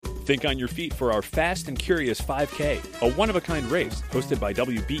Think on your feet for our Fast and Curious 5K, a one-of-a-kind race hosted by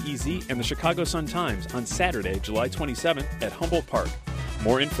WBEZ and the Chicago Sun-Times on Saturday, July 27th at Humboldt Park.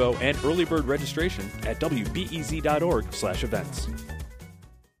 More info and early bird registration at wbez.org/events.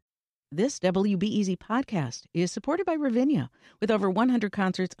 This WBEZ podcast is supported by Ravinia, with over 100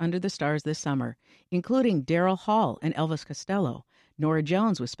 concerts under the stars this summer, including Daryl Hall and Elvis Costello, Norah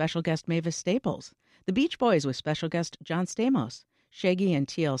Jones with special guest Mavis Staples, the Beach Boys with special guest John Stamos, Shaggy and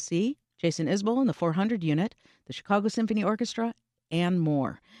TLC, Jason Isbell and the 400 Unit, the Chicago Symphony Orchestra, and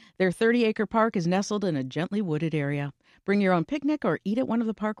more. Their 30-acre park is nestled in a gently wooded area. Bring your own picnic or eat at one of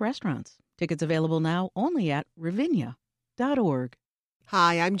the park restaurants. Tickets available now only at ravinia.org.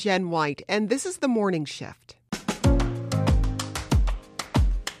 Hi, I'm Jen White, and this is The Morning Shift.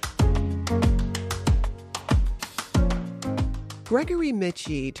 Gregory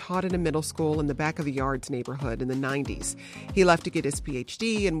Mitchie taught in a middle school in the Back of the Yards neighborhood in the 90s. He left to get his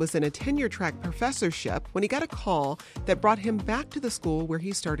PhD and was in a tenure-track professorship when he got a call that brought him back to the school where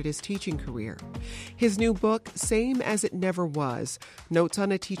he started his teaching career. His new book, Same as It Never Was, Notes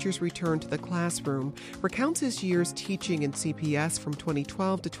on a Teacher's Return to the Classroom, recounts his years teaching in CPS from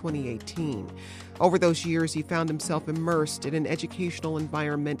 2012 to 2018. Over those years, he found himself immersed in an educational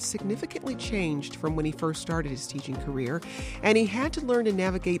environment significantly changed from when he first started his teaching career, and he had to learn to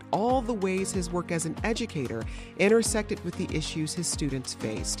navigate all the ways his work as an educator intersected with the issues his students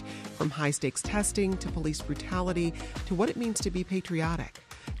faced, from high-stakes testing to police brutality to what it means to be patriotic.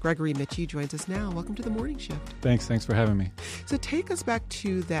 Gregory Mitchie joins us now. Welcome to The Morning Shift. Thanks for having me. So take us back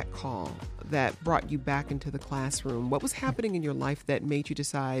to that call that brought you back into the classroom. What was happening in your life that made you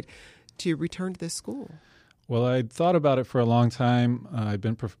decide to return to this school? Well, I'd thought about it for a long time. I've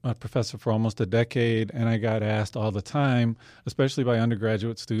been a professor for almost a decade, and I got asked all the time, especially by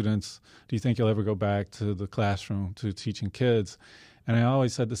undergraduate students, do you think you'll ever go back to the classroom, to teaching kids? And I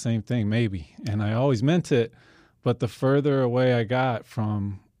always said the same thing, maybe. And I always meant it, but the further away I got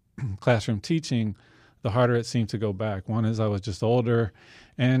from classroom teaching, the harder it seemed to go back. One is I was just older,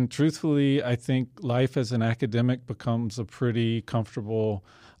 and truthfully, I think life as an academic becomes a pretty comfortable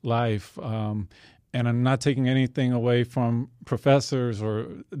life. And I'm not taking anything away from professors or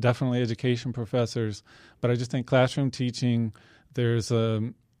definitely education professors, but I just think classroom teaching, there's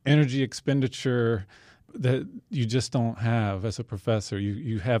energy expenditure that you just don't have as a professor.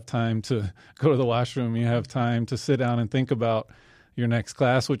 You have time to go to the washroom. You have time to sit down and think about your next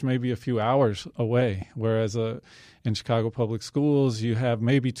class, which may be a few hours away, whereas in Chicago Public Schools, you have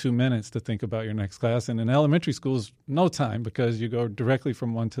maybe 2 minutes to think about your next class. And in elementary schools, no time because you go directly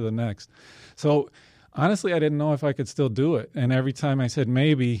from one to the next. So honestly, I didn't know if I could still do it. And every time I said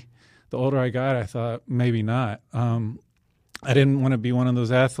maybe, the older I got, I thought maybe not. I didn't want to be one of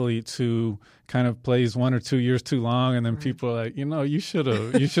those athletes who kind of plays 1 or 2 years too long, and then people are like, you should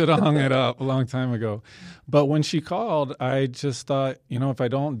have hung it up a long time ago. But when she called, I just thought, if I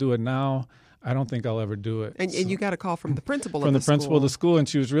don't do it now, I don't think I'll ever do it. And you got a call from the principal of the school. From the principal of the school, and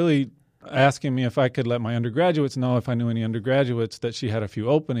she was really asking me if I could let my undergraduates know if I knew any undergraduates that she had a few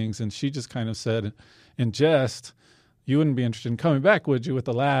openings, and she just kind of said in jest, you wouldn't be interested in coming back, would you, with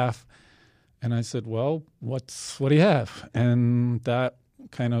a laugh? And I said, well, what do you have? And that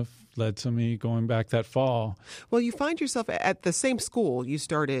kind of led to me going back that fall. Well, you find yourself at the same school you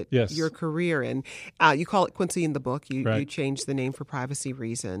started your career in. You call it Quincy in the book. You changed the name for privacy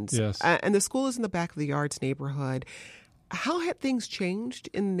reasons. Yes. And the school is in the Back of the Yards neighborhood. How had things changed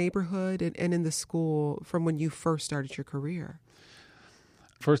in the neighborhood and in the school from when you first started your career?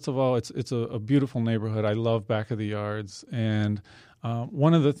 First of all, it's a beautiful neighborhood. I love Back of the Yards. And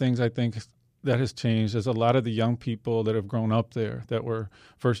one of the things I think that has changed is a lot of the young people that have grown up there, that were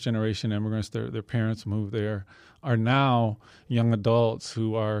first-generation immigrants, their parents moved there, are now young adults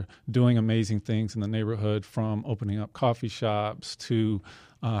who are doing amazing things in the neighborhood, from opening up coffee shops to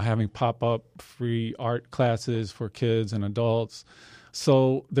having pop-up free art classes for kids and adults.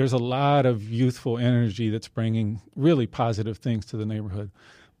 So there's a lot of youthful energy that's bringing really positive things to the neighborhood.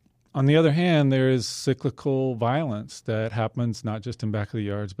 On the other hand, there is cyclical violence that happens not just in Back of the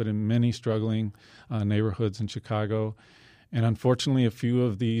Yards, but in many struggling neighborhoods in Chicago. And unfortunately, a few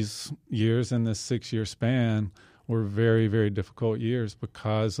of these years in this 6-year span were very, very difficult years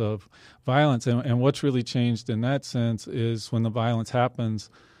because of violence. And what's really changed in that sense is when the violence happens,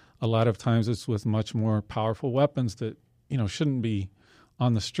 a lot of times it's with much more powerful weapons that, shouldn't be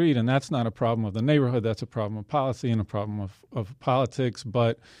on the street. And that's not a problem of the neighborhood. That's a problem of policy and a problem of politics.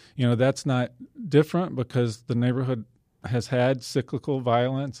 But, that's not different because the neighborhood has had cyclical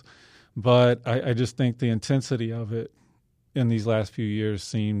violence. But I just think the intensity of it in these last few years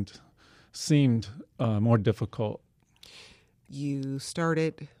seemed more difficult. You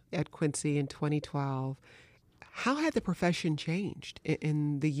started at Quincy in 2012. How had the profession changed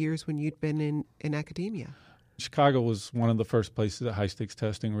in the years when you'd been in academia? Chicago was one of the first places that high-stakes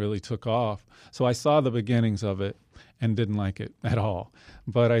testing really took off. So I saw the beginnings of it and didn't like it at all.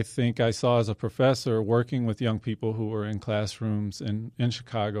 But I think I saw as a professor working with young people who were in classrooms in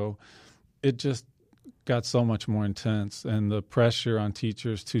Chicago, it just got so much more intense. And the pressure on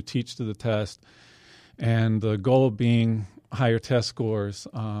teachers to teach to the test and the goal being higher test scores.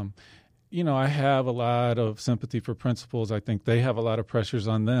 I have a lot of sympathy for principals. I think they have a lot of pressures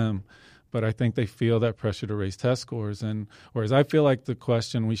on them. But I think they feel that pressure to raise test scores. And whereas I feel like the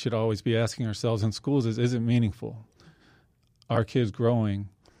question we should always be asking ourselves in schools is it meaningful? Are kids growing,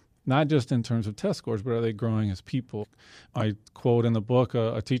 not just in terms of test scores, but are they growing as people? I quote in the book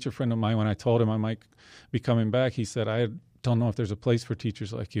a teacher friend of mine, when I told him I might be coming back, he said, I don't know if there's a place for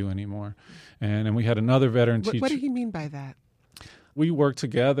teachers like you anymore. And we had another veteran teacher. What do you mean by that? We worked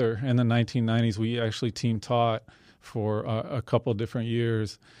together in the 1990s. We actually team taught for a couple different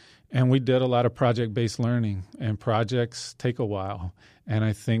years. And we did a lot of project-based learning, and projects take a while. And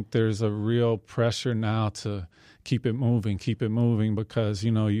I think there's a real pressure now to keep it moving because,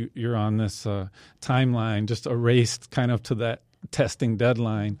 you're on this timeline, just erased kind of to that testing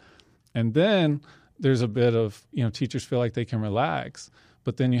deadline. And then there's a bit of, teachers feel like they can relax,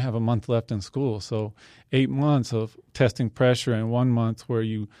 but then you have a month left in school. So 8 months of testing pressure and 1 month where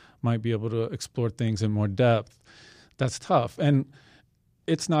you might be able to explore things in more depth. That's tough. And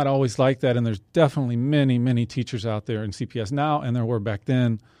it's not always like that, and there's definitely many, many teachers out there in CPS now, and there were back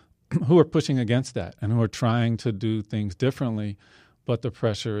then, who are pushing against that and who are trying to do things differently, but the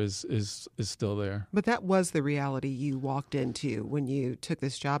pressure is still there. But that was the reality you walked into when you took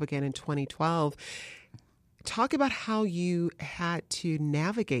this job again in 2012. Talk about how you had to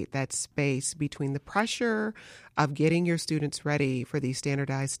navigate that space between the pressure of getting your students ready for these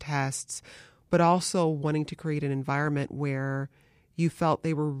standardized tests, but also wanting to create an environment where you felt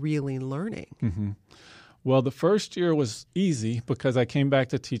they were really learning. Mm-hmm. Well, the first year was easy because I came back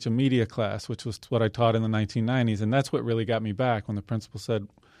to teach a media class, which was what I taught in the 1990s. And that's what really got me back when the principal said,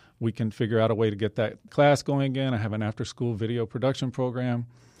 we can figure out a way to get that class going again. I have an after-school video production program.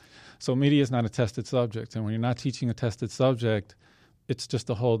 So media is not a tested subject. And when you're not teaching a tested subject, it's just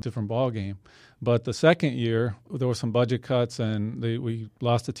a whole different ballgame. But the second year, there were some budget cuts, and we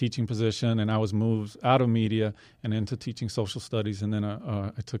lost a teaching position, and I was moved out of media and into teaching social studies, and then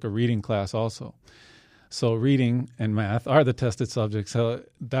I took a reading class also. So reading and math are the tested subjects. So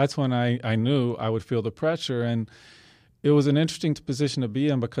that's when I knew I would feel the pressure, and it was an interesting position to be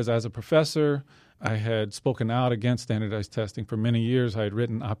in because as a professor, I had spoken out against standardized testing for many years. I had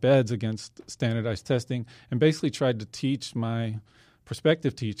written op-eds against standardized testing and basically tried to teach my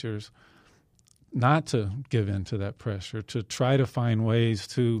prospective teachers not to give in to that pressure, to try to find ways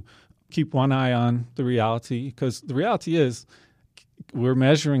to keep one eye on the reality, because the reality is we're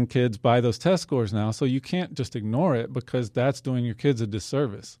measuring kids by those test scores now, so you can't just ignore it because that's doing your kids a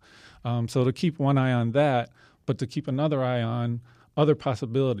disservice. So to keep one eye on that, but to keep another eye on other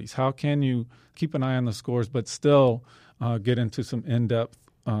possibilities. How can you keep an eye on the scores but still get into some in-depth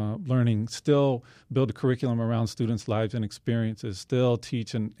learning, still build a curriculum around students' lives and experiences, still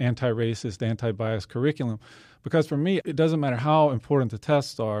teach an anti-racist, anti-biased curriculum? Because for me, it doesn't matter how important the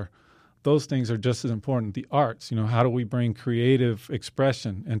tests are, those things are just as important. The arts, how do we bring creative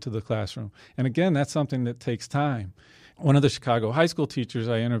expression into the classroom? And again, that's something that takes time. One of the Chicago high school teachers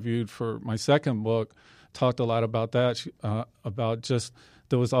I interviewed for my second book talked a lot about that, about just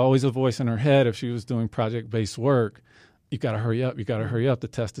there was always a voice in her head if she was doing project-based work. You got to hurry up. The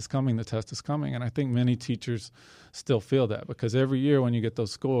test is coming. And I think many teachers still feel that because every year when you get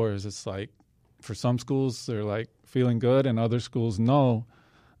those scores, it's like for some schools they're like feeling good and other schools know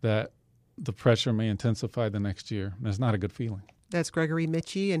that the pressure may intensify the next year. And it's not a good feeling. That's Gregory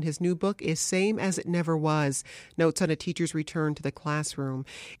Michie, and his new book is Same as It Never Was, Notes on a Teacher's Return to the Classroom.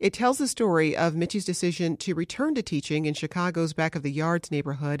 It tells the story of Michie's decision to return to teaching in Chicago's Back of the Yards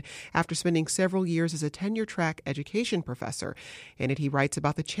neighborhood after spending several years as a tenure-track education professor. In it, he writes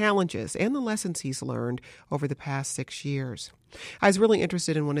about the challenges and the lessons he's learned over the past 6 years. I was really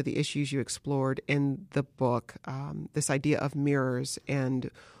interested in one of the issues you explored in the book, this idea of mirrors and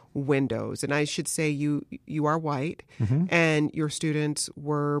windows. And I should say you are white, mm-hmm. and your students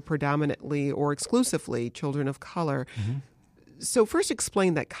were predominantly or exclusively children of color. Mm-hmm. So first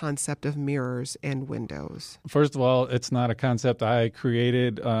explain that concept of mirrors and windows. First of all, it's not a concept I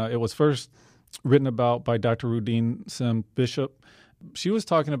created. It was first written about by Dr. Rudine Sim Bishop. She was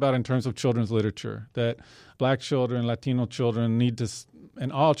talking about in terms of children's literature, that Black children, Latino children need to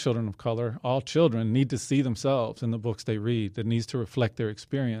and all children of color, all children need to see themselves in the books they read that needs to reflect their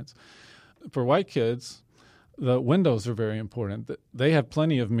experience. For white kids, the windows are very important. They have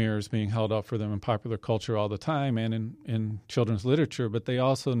plenty of mirrors being held up for them in popular culture all the time and in children's literature, but they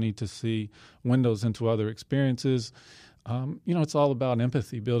also need to see windows into other experiences. It's all about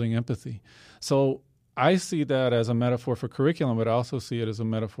empathy, building empathy. So I see that as a metaphor for curriculum, but I also see it as a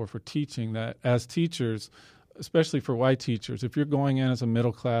metaphor for teaching, that as teachers, especially for white teachers, if you're going in as a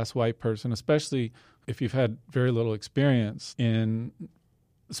middle-class white person, especially if you've had very little experience in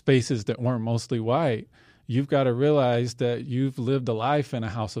spaces that weren't mostly white, you've got to realize that you've lived a life in a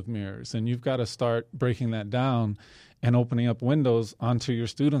house of mirrors, and you've got to start breaking that down and opening up windows onto your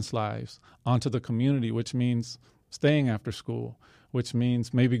students' lives, onto the community, which means staying after school, which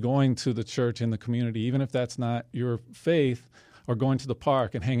means maybe going to the church in the community, even if that's not your faith, or going to the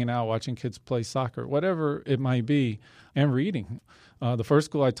park and hanging out, watching kids play soccer, whatever it might be, and reading. The first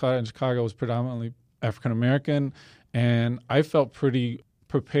school I taught in Chicago was predominantly African-American, and I felt pretty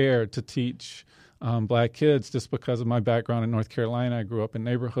prepared to teach black kids just because of my background in North Carolina. I grew up in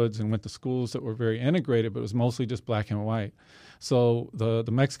neighborhoods and went to schools that were very integrated, but it was mostly just black and white. So the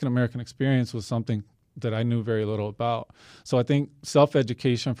Mexican-American experience was something that I knew very little about. So I think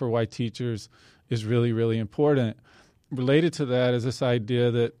self-education for white teachers is really, really important. Related to that is this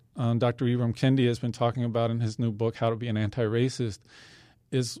idea that Dr. Ibram Kendi has been talking about in his new book, How to Be an Anti-Racist.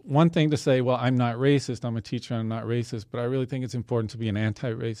 Is one thing to say, well, I'm not racist, I'm a teacher, I'm not racist, but I really think it's important to be an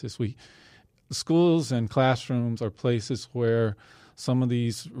anti-racist. Schools and classrooms are places where some of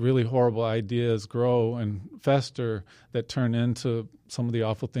these really horrible ideas grow and fester that turn into some of the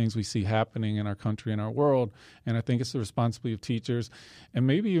awful things we see happening in our country and our world. And I think it's the responsibility of teachers, and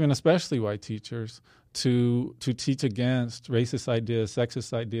maybe even especially white teachers, to teach against racist ideas,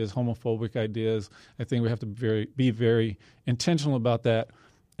 sexist ideas, homophobic ideas. I think we have to be very intentional about that.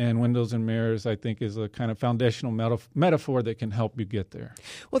 And windows and mirrors, I think, is a kind of foundational metaphor that can help you get there.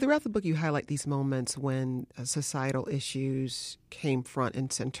 Well, throughout the book, you highlight these moments when societal issues came front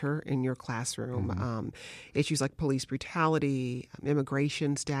and center in your classroom. Mm-hmm. Issues like police brutality,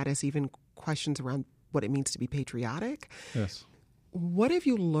 immigration status, even questions around what it means to be patriotic. Yes. What have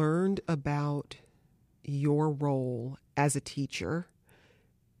you learned about your role as a teacher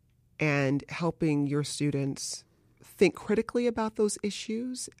and helping your students think critically about those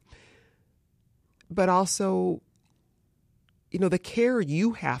issues, but also, the care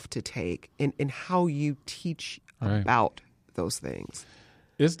you have to take in how you teach about those things?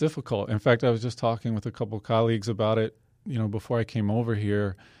 It's difficult. In fact, I was just talking with a couple of colleagues about it, before I came over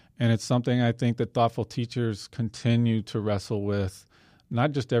here, and it's something I think that thoughtful teachers continue to wrestle with,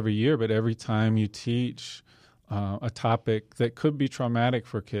 not just every year, but every time you teach a topic that could be traumatic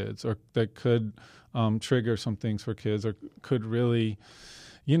for kids, or that could trigger some things for kids, or could really,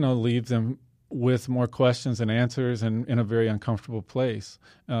 leave them with more questions than answers and in a very uncomfortable place.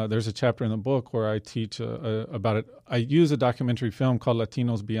 There's a chapter in the book where I teach about it. I use a documentary film called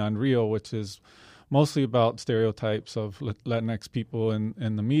Latinos Beyond Rio, which is mostly about stereotypes of Latinx people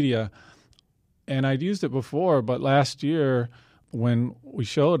in the media. And I'd used it before, but last year when we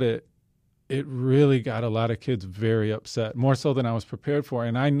showed it, it really got a lot of kids very upset, more so than I was prepared for.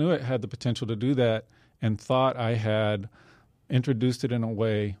 And I knew it had the potential to do that and thought I had introduced it in a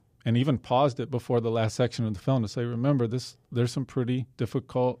way and even paused it before the last section of the film to say, remember, there's some pretty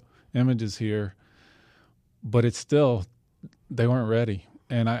difficult images here, but it's still, they weren't ready.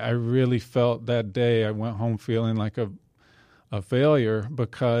 And I really felt that day, I went home feeling like a failure,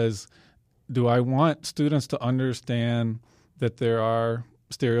 because do I want students to understand that there are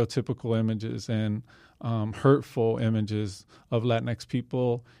stereotypical images and hurtful images of Latinx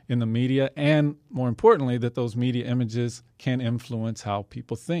people in the media, and more importantly, that those media images can influence how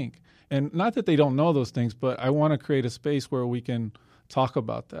people think. And not that they don't know those things, but I want to create a space where we can talk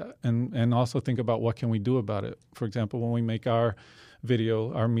about that and also think about what can we do about it. For example, when we make our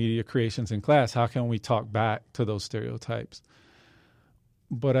video, our media creations in class, how can we talk back to those stereotypes?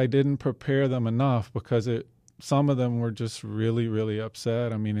 But I didn't prepare them enough, because some of them were just really, really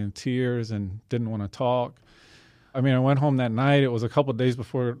upset. I mean, in tears, and didn't want to talk. I mean, I went home that night. It was a couple of days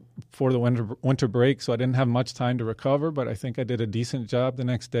before the winter break, so I didn't have much time to recover, but I think I did a decent job the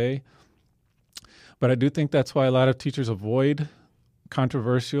next day. But I do think that's why a lot of teachers avoid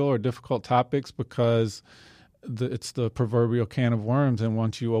controversial or difficult topics, because it's the proverbial can of worms, and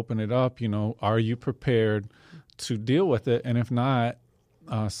once you open it up, are you prepared to deal with it? And if not,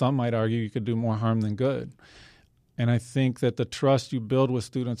 some might argue you could do more harm than good. And I think that the trust you build with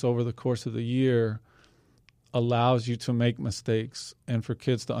students over the course of the year allows you to make mistakes, and for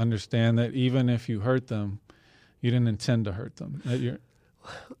kids to understand that even if you hurt them, you didn't intend to hurt them.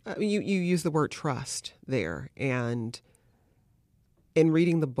 You use the word trust there, and in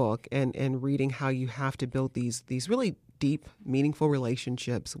reading the book and reading how you have to build these really deep, meaningful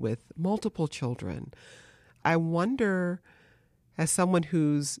relationships with multiple children, I wonder, as someone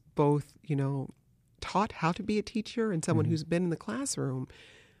who's both, taught how to be a teacher and someone who's been in the classroom,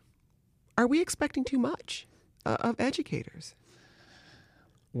 are we expecting too much of educators?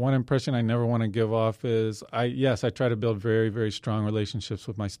 One impression I never want to give off is, I try to build very, very strong relationships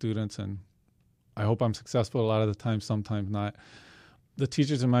with my students, and I hope I'm successful a lot of the time, sometimes not. The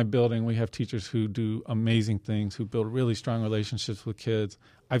teachers in my building, we have teachers who do amazing things, who build really strong relationships with kids.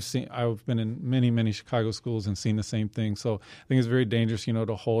 I've been in many, many Chicago schools and seen the same thing. So I think it's very dangerous,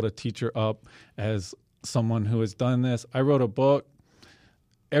 to hold a teacher up as someone who has done this. I wrote a book.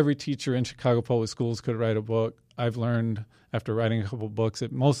 Every teacher in Chicago public schools could write a book. I've learned after writing a couple of books,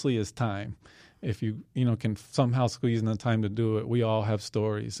 it mostly is time. If you can somehow squeeze in the time to do it, we all have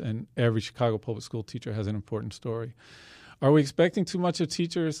stories, and every Chicago public school teacher has an important story. Are we expecting too much of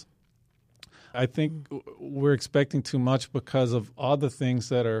teachers? I think we're expecting too much because of all the things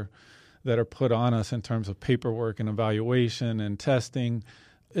that are put on us in terms of paperwork and evaluation and testing.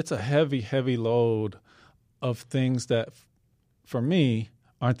 It's a heavy, heavy load of things that, for me,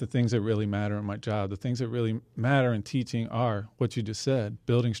 aren't the things that really matter in my job. The things that really matter in teaching are what you just said: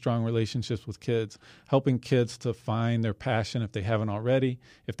 building strong relationships with kids, helping kids to find their passion if they haven't already.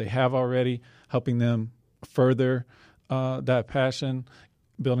 If they have already, helping them further that passion,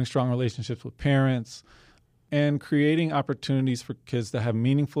 building strong relationships with parents, and creating opportunities for kids to have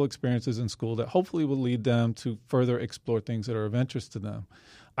meaningful experiences in school that hopefully will lead them to further explore things that are of interest to them.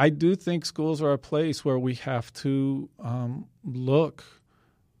 I do think schools are a place where we have to look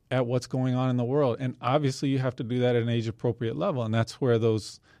at what's going on in the world. And obviously you have to do that at an age-appropriate level, and that's where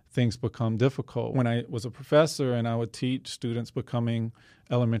those things become difficult. When I was a professor and I would teach students becoming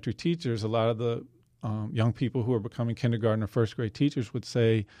elementary teachers, a lot of the young people who are becoming kindergarten or first grade teachers would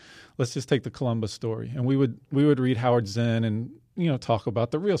say, let's just take the Columbus story. And we would read Howard Zinn and talk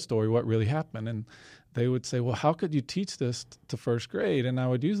about the real story, what really happened. And they would say, well, how could you teach this to first grade? And I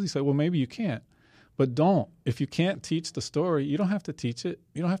would usually say, well, maybe you can't. But don't. If you can't teach the story, you don't have to teach it.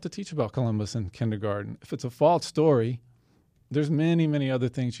 You don't have to teach about Columbus in kindergarten. If it's a false story, there's many, many other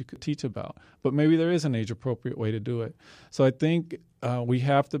things you could teach about. But maybe there is an age-appropriate way to do it. So I think we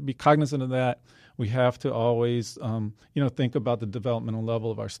have to be cognizant of that. We have to always, think about the developmental level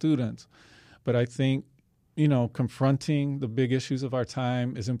of our students. But I think, confronting the big issues of our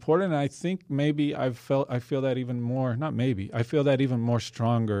time is important. And I think maybe I feel that even more, not maybe, I feel that even more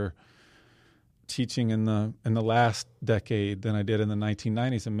stronger teaching in the last decade than I did in the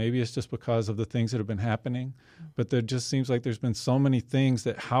 1990s. And maybe it's just because of the things that have been happening. But there just seems like there's been so many things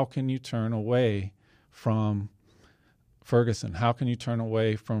that how can you turn away from Ferguson? How can you turn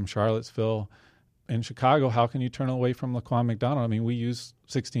away from Charlottesville? In Chicago, how can you turn away from Laquan McDonald? I mean, we used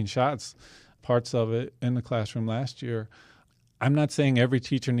 16 shots, parts of it, in the classroom last year. I'm not saying every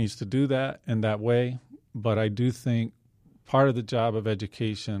teacher needs to do that in that way, but I do think part of the job of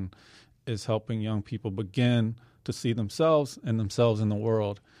education is helping young people begin to see themselves and themselves in the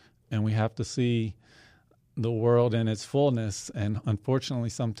world. And we have to see the world in its fullness, and unfortunately,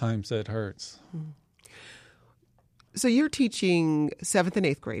 sometimes it hurts. So you're teaching 7th and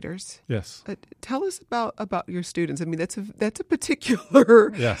 8th graders. Yes. Tell us about your students. I mean, that's a particular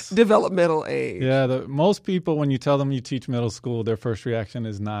developmental age. Yeah, most people, when you tell them you teach middle school, their first reaction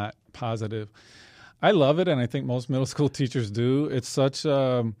is not positive. I love it, and I think most middle school teachers do. It's such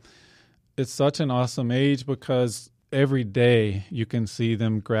an awesome age because every day you can see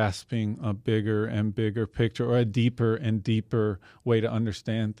them grasping a bigger and bigger picture or a deeper and deeper way to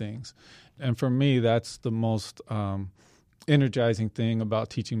understand things. And for me, that's the most energizing thing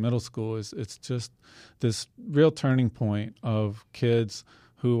about teaching middle school is it's just this real turning point of kids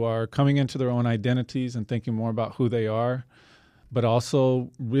who are coming into their own identities and thinking more about who they are, but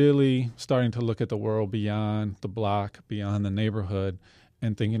also really starting to look at the world beyond the block, beyond the neighborhood,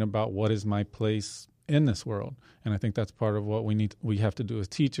 and thinking about what is my place in this world. And I think that's part of what we have to do as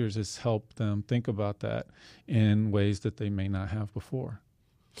teachers is help them think about that in ways that they may not have before.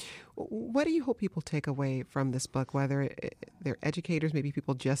 What do you hope people take away from this book, whether they're educators, maybe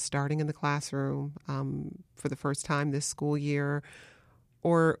people just starting in the classroom for the first time this school year,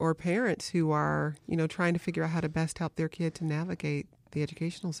 or parents who are, trying to figure out how to best help their kid to navigate the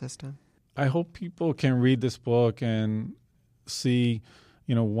educational system? I hope people can read this book and see,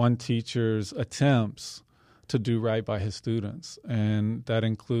 one teacher's attempts to do right by his students. And that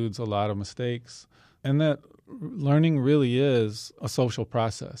includes a lot of mistakes. And that learning really is a social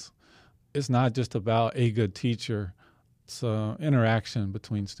process. It's not just about a good teacher interaction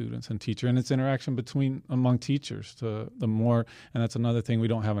between students and teacher, and it's interaction among teachers. And that's another thing we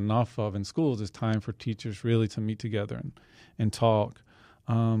don't have enough of in schools is time for teachers really to meet together and talk.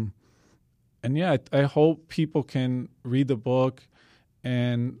 I hope people can read the book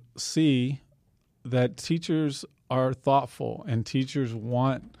and see that teachers are thoughtful and teachers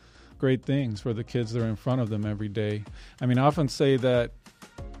want great things for the kids that are in front of them every day. I mean, I often say that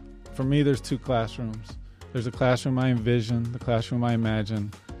for me, there's two classrooms. There's a classroom I envision, the classroom I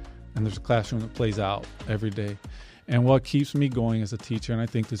imagine, and there's a classroom that plays out every day. And what keeps me going as a teacher, and I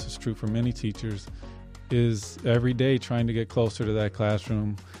think this is true for many teachers, is every day trying to get closer to that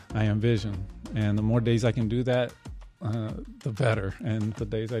classroom I envision. And the more days I can do that, the better. And the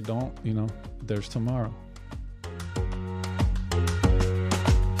days I don't, there's tomorrow.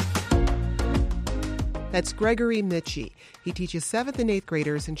 That's Gregory Mitchie. He teaches 7th and 8th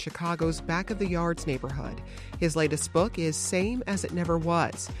graders in Chicago's Back of the Yards neighborhood. His latest book is Same as It Never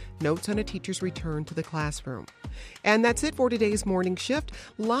Was, Notes on a Teacher's Return to the Classroom. And that's it for today's Morning Shift.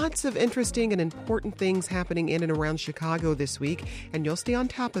 Lots of interesting and important things happening in and around Chicago this week, and you'll stay on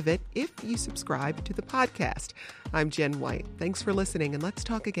top of it if you subscribe to the podcast. I'm Jen White. Thanks for listening, and let's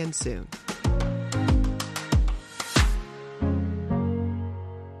talk again soon.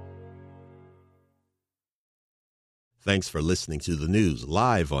 Thanks for listening to the news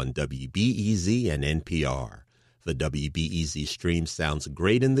live on WBEZ and NPR. The WBEZ stream sounds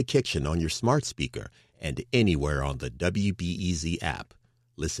great in the kitchen on your smart speaker and anywhere on the WBEZ app.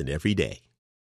 Listen every day.